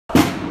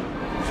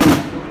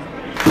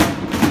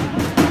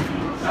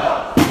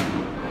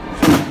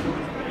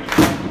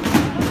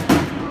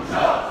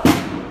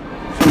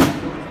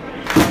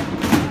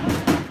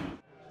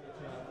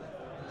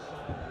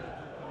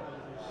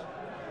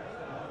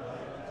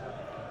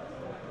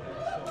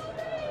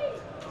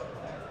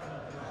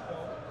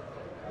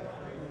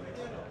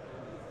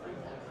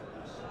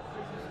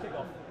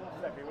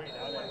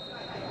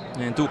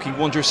And Dorking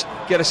Wanderers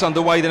get us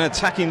underway, then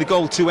attacking the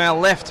goal to our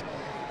left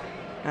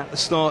at the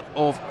start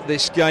of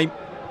this game.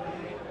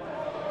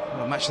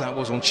 What a match that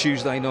was on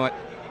Tuesday night,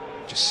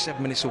 just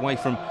 7 minutes away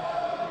from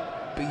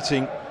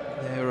beating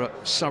their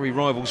Surrey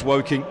rivals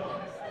Woking.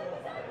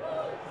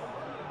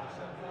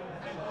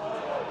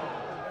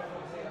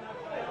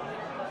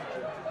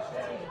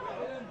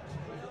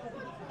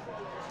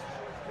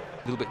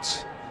 A little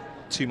bit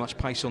too much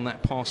pace on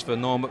that pass for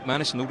Niall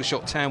McManus, and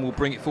Aldershot Town will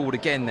bring it forward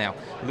again now.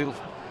 A little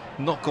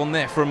knock on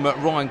there from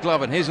Ryan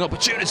Glover, and here's an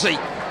opportunity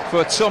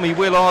for Tommy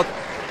Willard.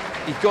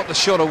 He got the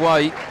shot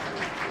away.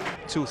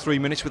 2 or 3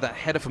 minutes with that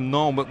header from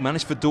Niall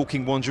McManus for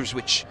Dorking Wanderers,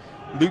 which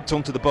looped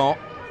onto the bar.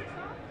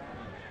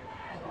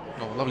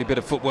 Oh, a lovely bit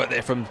of footwork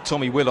there from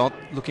Tommy Willard,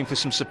 looking for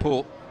some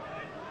support.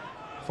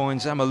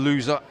 Finds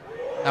Amaluza.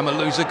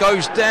 Amaluza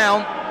goes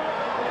down,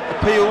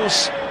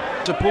 appeals,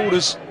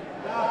 supporters.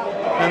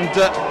 And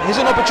here's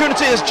an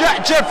opportunity as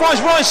Jack Jebb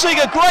finds Ryan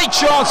Seeger. Great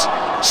chance,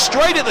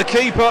 straight at the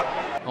keeper.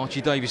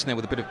 Archie Davis now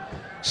with a bit of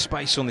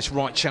space on this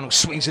right channel,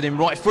 swings it in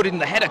right-footed,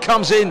 and the header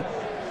comes in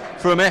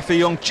from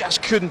Effiong.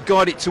 Just couldn't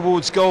guide it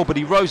towards goal, but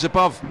he rose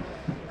above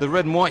the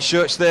red and white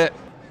shirts there.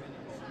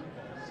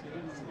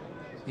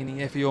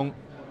 Inih Effiong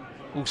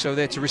also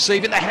there to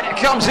receive it. The header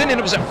comes in, and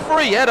it was a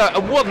free header,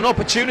 and what an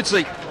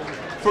opportunity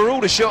for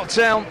Aldershot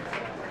Town.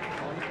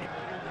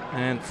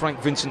 And Frank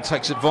Vincent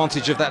takes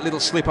advantage of that little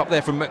slip up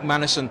there from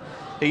McManus, and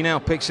he now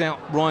picks out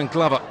Ryan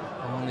Glover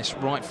on this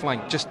right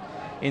flank, just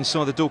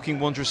inside the Dorking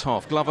Wanderers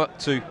half. Glover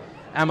to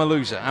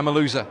Amaluza.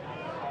 Amaluza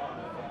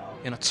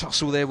in a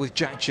tussle there with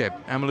Jack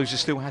Jebb. Amaluza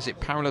still has it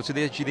parallel to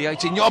the edge of the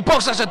 18-yard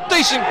box. That's a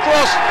decent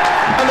cross,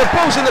 and the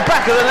ball's in the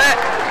back of the net,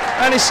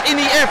 and it's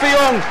Inih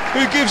Effiong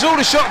who gives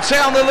Aldershot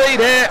Town the lead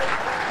here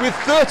with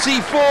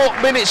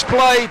 34 minutes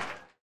played.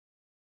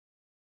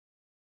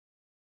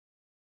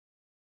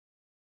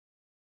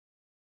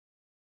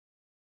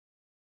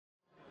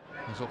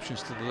 There's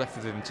options to the left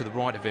of him, to the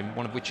right of him,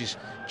 one of which is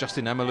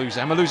Justin Amaluza.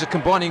 Amaluza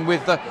combining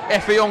with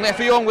Effiong.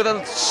 Effiong with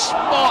a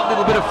smart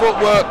little bit of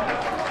footwork.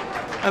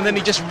 And then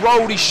he just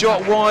rolled his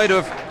shot wide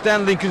of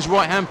Dan Lincoln's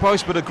right-hand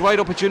post, but a great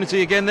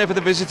opportunity again there for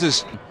the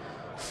visitors.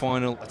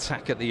 Final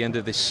attack at the end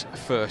of this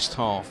first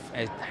half.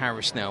 Ed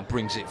Harris now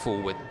brings it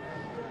forward.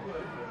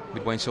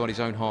 Midway inside his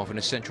own half in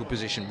a central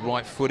position,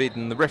 right-footed,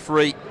 and the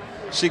referee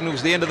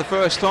signals the end of the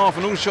first half,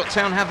 and Aldershot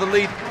Town have the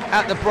lead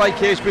at the break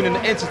here. It's been an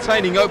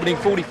entertaining opening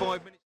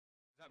 45 minutes.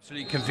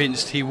 Absolutely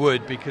convinced he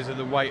would, because of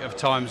the weight of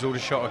times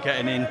Aldershot are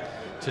getting in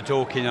to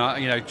Dorking.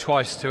 You know,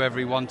 twice to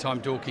every one time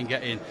Dorking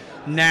get in.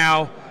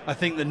 Now I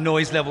think the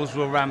noise levels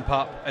will ramp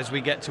up as we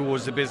get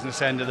towards the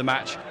business end of the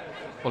match.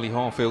 Ollie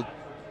Harfield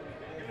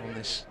on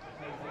this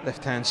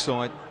left-hand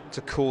side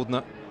to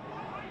Cordner.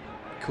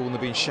 Cordner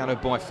being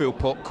shadowed by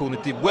Philpott.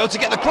 Cordner did well to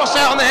get the cross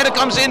out, and the header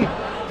comes in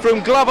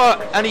from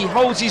Glover, and he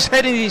holds his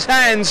head in his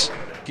hands.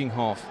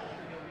 Half.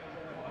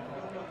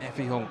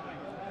 Effiong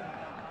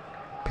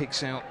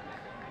picks out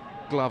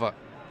Glover.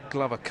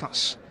 Glover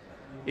cuts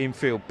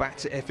infield, back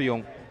to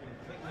Effiong.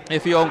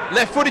 Effiong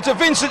left-footed to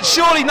Vincent,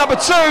 surely number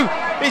 2.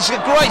 It's a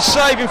great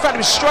save, in fact it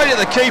was straight at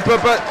the keeper,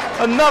 but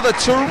another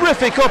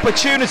terrific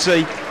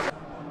opportunity.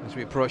 As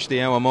we approach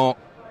the hour mark,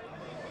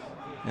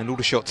 and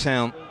Aldershot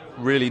Town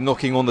really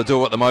knocking on the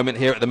door at the moment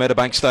here at the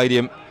Meadowbank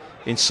Stadium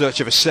in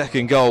search of a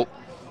second goal,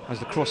 as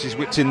the cross is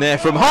whipped in there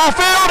from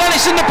Harfield, and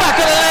it's in the back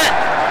of the net,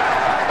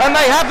 and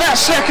they have that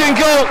second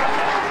goal.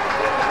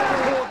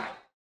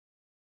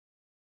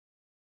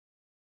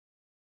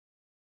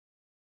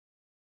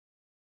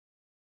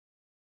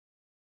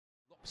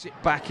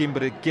 It back in,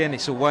 but again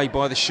it's away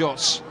by the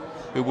shots,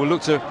 who will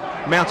look to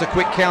mount a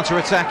quick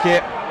counter-attack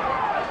here.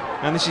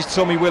 And this is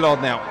Tommy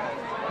Willard now,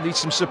 needs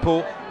some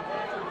support,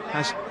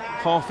 has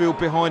Harfield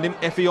behind him,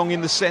 Effiong in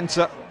the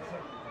centre,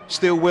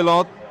 still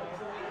Willard,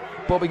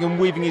 bobbing and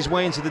weaving his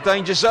way into the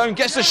danger zone,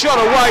 gets the shot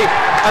away,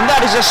 and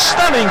that is a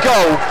stunning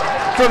goal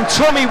from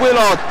Tommy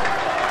Willard.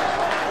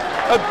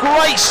 A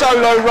great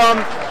solo run,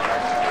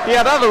 he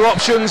had other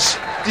options,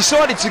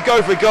 decided to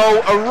go for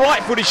goal, a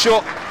right-footed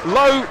shot,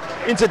 low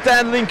into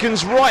Dan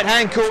Lincoln's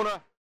right-hand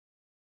corner.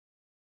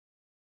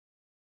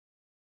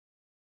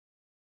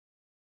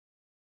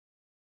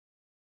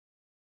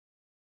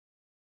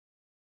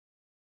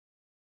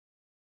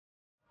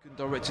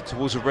 Directed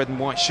towards a red and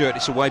white shirt,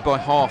 it's away by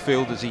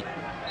Harfield as he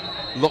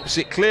lops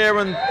it clear,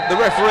 and the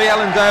referee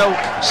Alan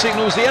Dale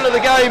signals the end of the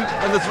game,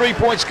 and the 3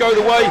 points go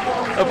the way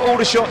of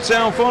Aldershot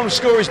Town. Final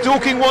score is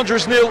Dorking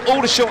Wanderers 0,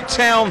 Aldershot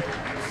Town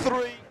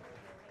 3.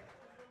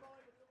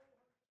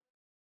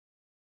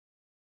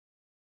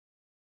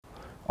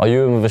 Are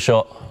you in with a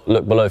shot?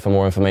 Look below for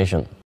more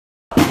information.